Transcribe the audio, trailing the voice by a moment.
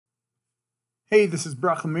Hey, this is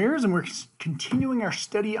Brock Lemires, and we're continuing our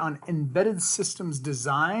study on embedded systems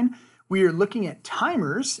design. We are looking at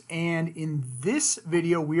timers, and in this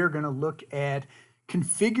video, we are going to look at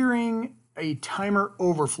configuring a timer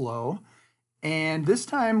overflow. And this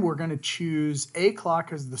time, we're going to choose a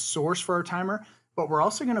clock as the source for our timer, but we're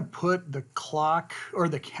also going to put the clock or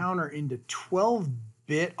the counter into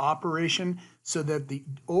 12-bit operation so that the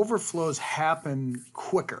overflows happen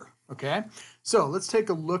quicker. Okay, so let's take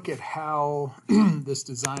a look at how this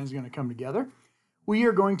design is going to come together. We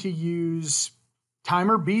are going to use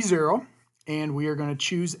timer B0, and we are going to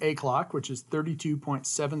choose a clock, which is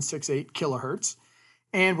 32.768 kilohertz,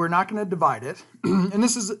 and we're not going to divide it. And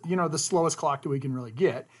this is, the slowest clock that we can really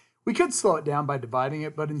get. We could slow it down by dividing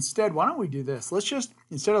it, but instead, why don't we do this? Let's just,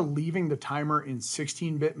 instead of leaving the timer in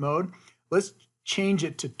 16-bit mode, let's change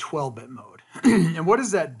it to 12-bit mode. And what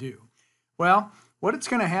does that do? Well, what it's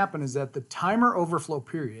going to happen is that the timer overflow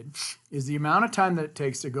period is the amount of time that it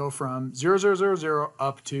takes to go from 0000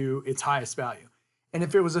 up to its highest value. And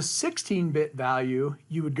if it was a 16-bit value,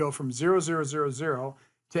 you would go from 0000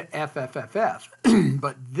 to FFFF.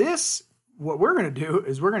 But this, what we're going to do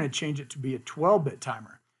is we're going to change it to be a 12-bit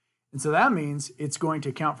timer. And so that means it's going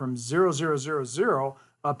to count from 0000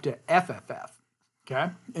 up to FFF.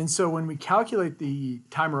 Okay? And so when we calculate the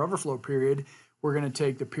timer overflow period, we're going to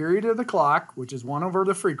take the period of the clock, which is 1 over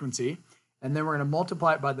the frequency, and then we're going to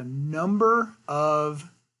multiply it by the number of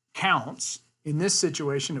counts. In this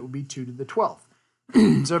situation, it would be 2 to the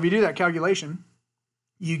 12th. So if you do that calculation,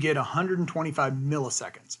 you get 125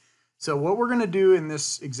 milliseconds. So what we're going to do in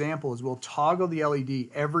this example is we'll toggle the LED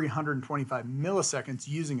every 125 milliseconds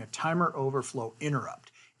using a timer overflow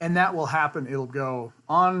interrupt. And that will happen. It'll go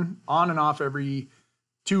on and off every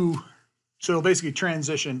 2. So it'll basically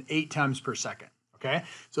transition 8 times per second, okay?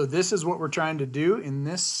 So this is what we're trying to do in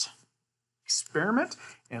this experiment,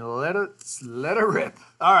 and let it rip.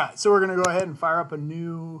 All right, so we're gonna go ahead and fire up a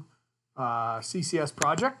new CCS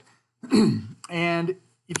project. And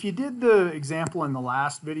if you did the example in the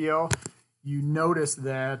last video, you noticed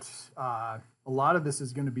that a lot of this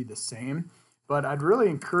is gonna be the same, but I'd really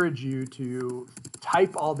encourage you to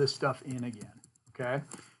type all this stuff in again, okay?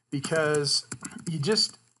 Because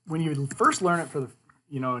when you first learn it for the,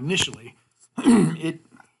 initially,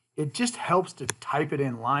 it just helps to type it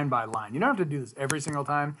in line by line. You don't have to do this every single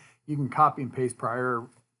time. You can copy and paste prior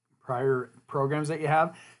programs that you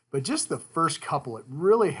have, but just the first couple, it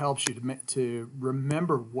really helps you to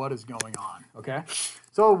remember what is going on, okay?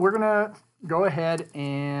 So we're gonna go ahead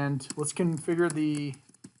and let's configure the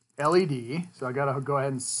LED. So I gotta go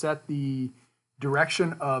ahead and set the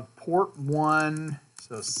direction of port 1.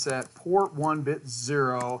 So set port 1 bit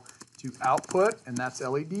 0 to output, and that's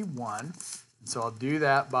LED 1. And so I'll do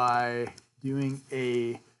that by doing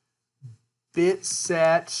a bit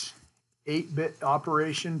set 8-bit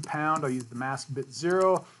operation pound. I'll use the mask bit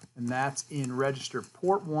 0, and that's in register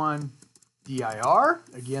port 1 DIR.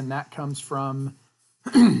 Again, that comes from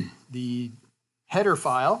the header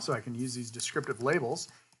file, so I can use these descriptive labels.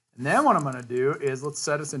 And then what I'm going to do is let's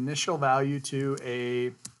set its initial value to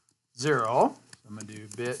a 0. I'm going to do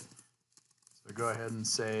bit, so go ahead and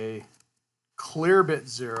say clear bit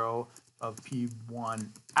 0 of P1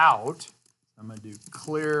 out. I'm going to do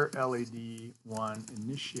clear LED 1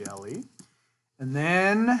 initially. And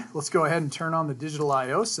then let's go ahead and turn on the digital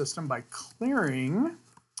I/O system by clearing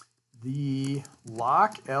the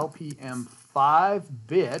lock LPM5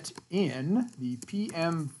 bit in the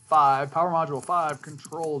PM5 power module 5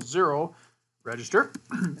 control 0 register.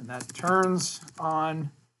 And that turns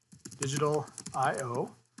on digital I/O.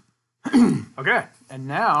 Okay, and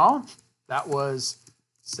now that was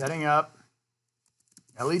setting up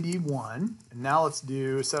LED 1, and now let's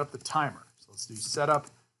set up the timer. So let's do set up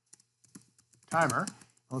timer.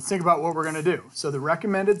 And let's think about what we're going to do. So the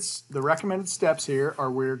recommended steps here are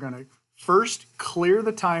we're going to first clear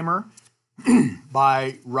the timer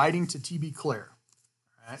by writing to TB clear.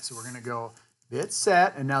 All right, so we're going to go bit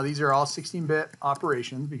set, and now these are all 16-bit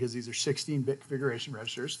operations because these are 16-bit configuration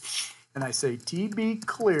registers. And I say TB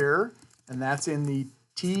clear, and that's in the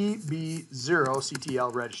TB0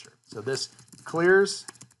 CTL register. So this clears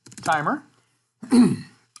timer,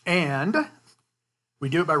 and we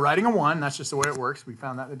do it by writing a 1. That's just the way it works. We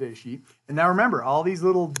found that in the data sheet. And now remember, all these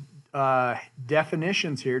little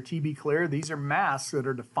definitions here, TB clear, these are masks that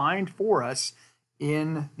are defined for us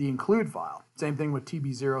in the include file. Same thing with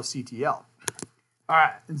TB0 CTL. All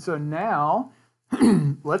right, and so now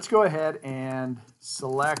let's go ahead and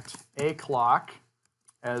select a clock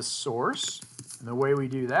as source. And the way we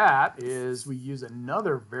do that is we use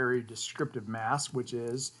another very descriptive mask, which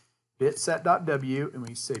is bitset.w, and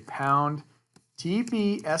we say pound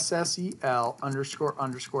TBSSEL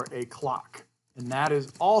 _ a clock. And that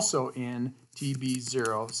is also in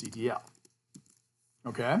TB0CTL.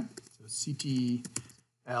 Okay, so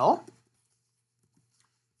CTL.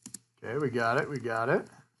 Okay, we got it, we got it.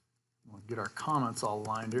 We'll get our comments all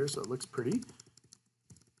lined here so it looks pretty.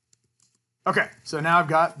 Okay, so now I've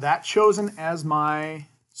got that chosen as my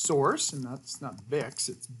source, and that's not BIX,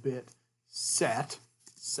 it's bit set.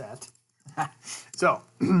 So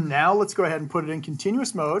now let's go ahead and put it in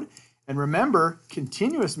continuous mode. And remember,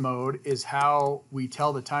 continuous mode is how we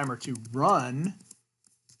tell the timer to run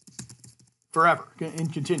forever, in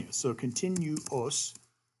continuous. So continuous,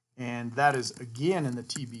 and that is again in the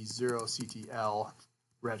TB0CTL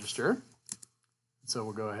register. So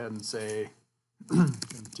we'll go ahead and say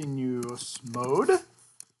continuous mode.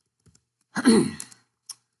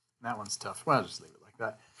 That one's tough. Well, I'll just leave it like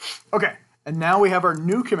that. Okay, and now we have our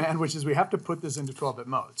new command, which is we have to put this into 12-bit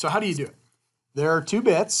mode. So how do you do it? There are 2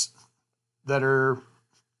 bits that are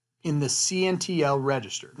in the CNTL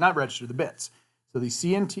register, not register, the bits. So the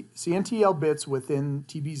CNTL bits within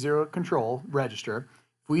TB0 control register,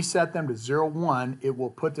 if we set them to 0, 1, it will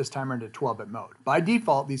put this timer into 12-bit mode. By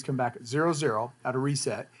default, these come back at 0, 0 at a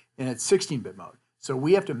reset, and it's 16-bit mode. So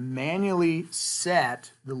we have to manually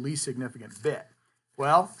set the least significant bit.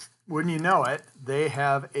 Well, wouldn't you know it, they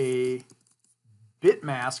have a bit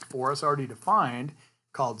mask for us already defined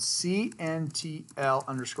called CNTL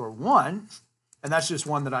 _ 1, and that's just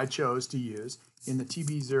one that I chose to use in the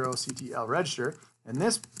TB0CTL register, and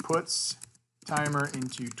this puts timer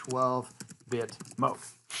into 12-bit mode.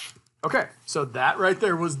 Okay, so that right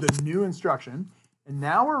there was the new instruction, and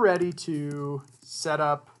now we're ready to set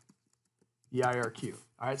up the IRQ.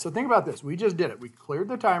 All right, so think about this. We just did it. We cleared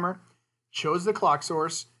the timer, chose the clock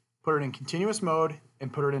source, put it in continuous mode,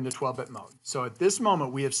 and put it into 12-bit mode. So at this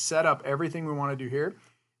moment, we have set up everything we want to do here.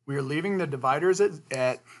 We are leaving the dividers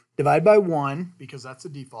at divide by 1 because that's the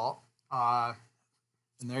default. And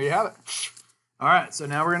there you have it. All right, so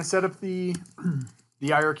now we're going to set up the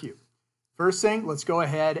IRQ. First thing, let's go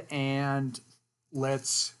ahead and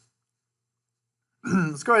let's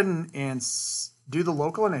go ahead and do the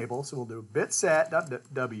local enable. So we'll do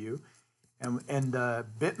bitset.w. And the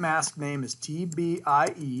bit mask name is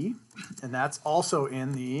TBIE, and that's also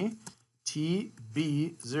in the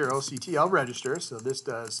TB0CTL register. So this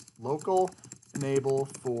does local enable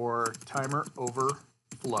for timer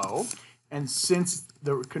overflow. And since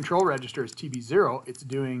the control register is TB0, it's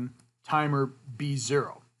doing timer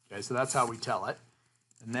B0. Okay, so that's how we tell it.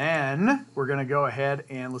 And then we're going to go ahead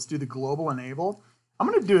and let's do the global enable. I'm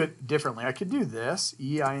going to do it differently. I could do this,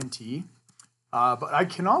 EINT. But I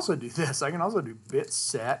can also do this. I can also do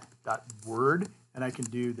bitset.word, and I can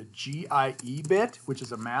do the GIE bit, which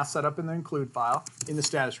is a mask setup in the include file in the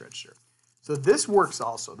status register. So this works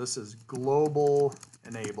also. This is global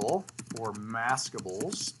enable for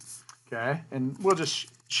maskables. Okay, and we'll just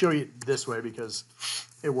show you this way because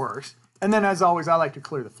it works. And then, as always, I like to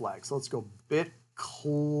clear the flag. So let's go bit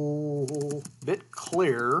clear,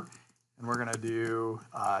 and we're going to do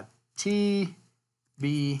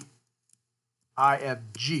TB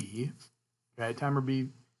IFG, okay, timer B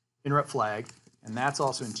interrupt flag, and that's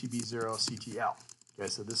also in TB0CTL. Okay,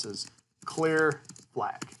 so this is clear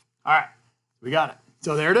flag. All right, we got it.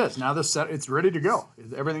 So there it is. Now this set, it's ready to go.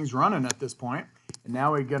 Everything's running at this point, and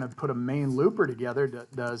now we're going to put a main looper together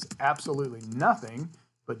that does absolutely nothing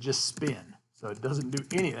but just spin. So it doesn't do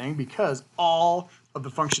anything because all of the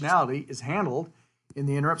functionality is handled in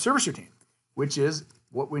the interrupt service routine, which is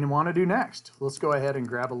what we want to do next. Let's go ahead and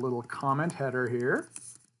grab a little comment header here.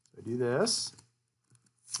 So I do this,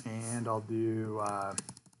 and I'll do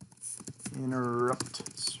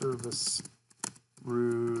interrupt service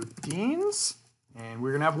routines, and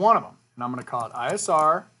we're going to have one of them. And I'm going to call it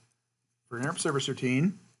ISR for interrupt service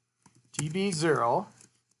routine, TB0,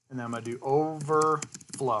 and then I'm going to do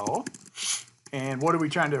overflow. And what are we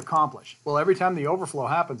trying to accomplish? Well, every time the overflow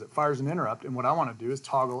happens, it fires an interrupt, and what I want to do is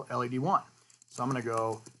toggle LED 1. So I'm going to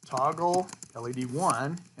go toggle LED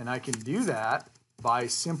 1, and I can do that by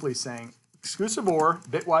simply saying exclusive OR,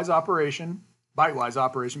 bitwise operation, bytewise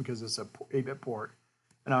operation because it's a 8-bit port.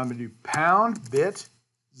 And I'm going to do pound bit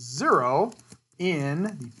 0 in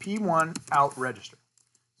the P1 out register.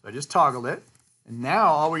 So I just toggled it, and now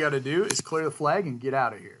all we got to do is clear the flag and get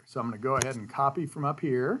out of here. So I'm going to go ahead and copy from up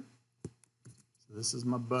here. So this is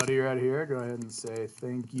my buddy right here. Go ahead and say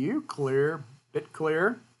thank you, clear, bit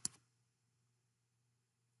clear.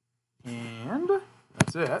 And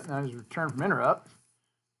that's it. Now I just return from interrupt.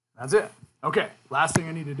 That's it. Okay, last thing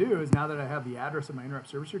I need to do is now that I have the address of my interrupt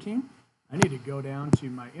service routine, I need to go down to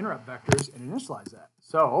my interrupt vectors and initialize that.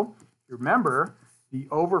 So remember, the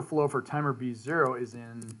overflow for timer B0 is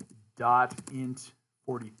in .int42,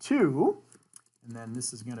 and then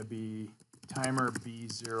this is going to be timer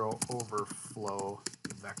B0 overflow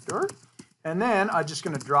vector. And then I'm just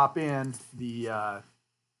going to drop in the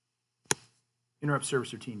interrupt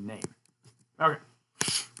service routine name. Okay,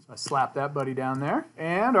 so I slap that buddy down there.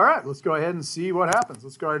 And all right, let's go ahead and see what happens.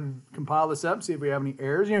 Let's go ahead and compile this up and see if we have any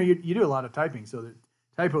errors. You know, you do a lot of typing, so the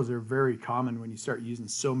typos are very common when you start using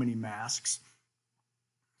so many masks.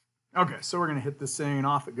 Okay, so we're going to hit this thing, and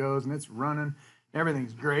off it goes, and it's running.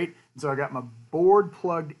 Everything's great. And so I got my board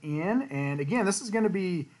plugged in, and again, this is going to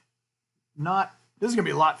be a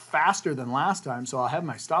lot faster than last time, so I'll have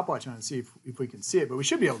my stopwatch on and see if we can see it, but we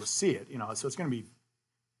should be able to see it, you know, so it's going to be,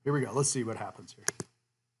 here we go. Let's see what happens here.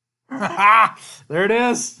 There it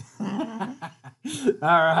is. All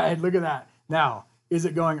right, look at that. Now, is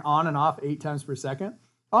it going on and off 8 times per second?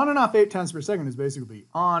 On and off 8 times per second is basically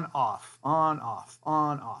on, off, on, off,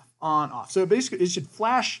 on, off, on, off. So basically, it should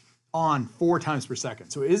flash on 4 times per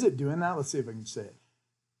second. So is it doing that? Let's see if I can say it.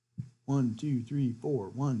 1, 2, 3, 4,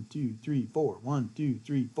 1, 2, 3, 4, 1, 2,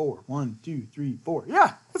 3, 4, 1, 2, 3, 4.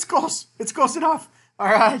 Yeah, it's close. It's close enough. All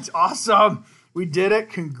right, awesome. We did it.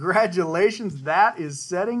 Congratulations. That is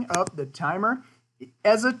setting up the timer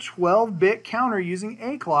as a 12-bit counter using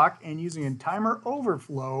a clock and using a timer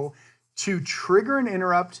overflow to trigger an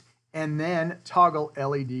interrupt and then toggle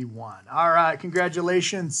LED 1. All right,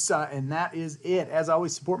 congratulations. And that is it. As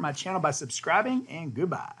always, support my channel by subscribing, and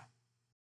goodbye.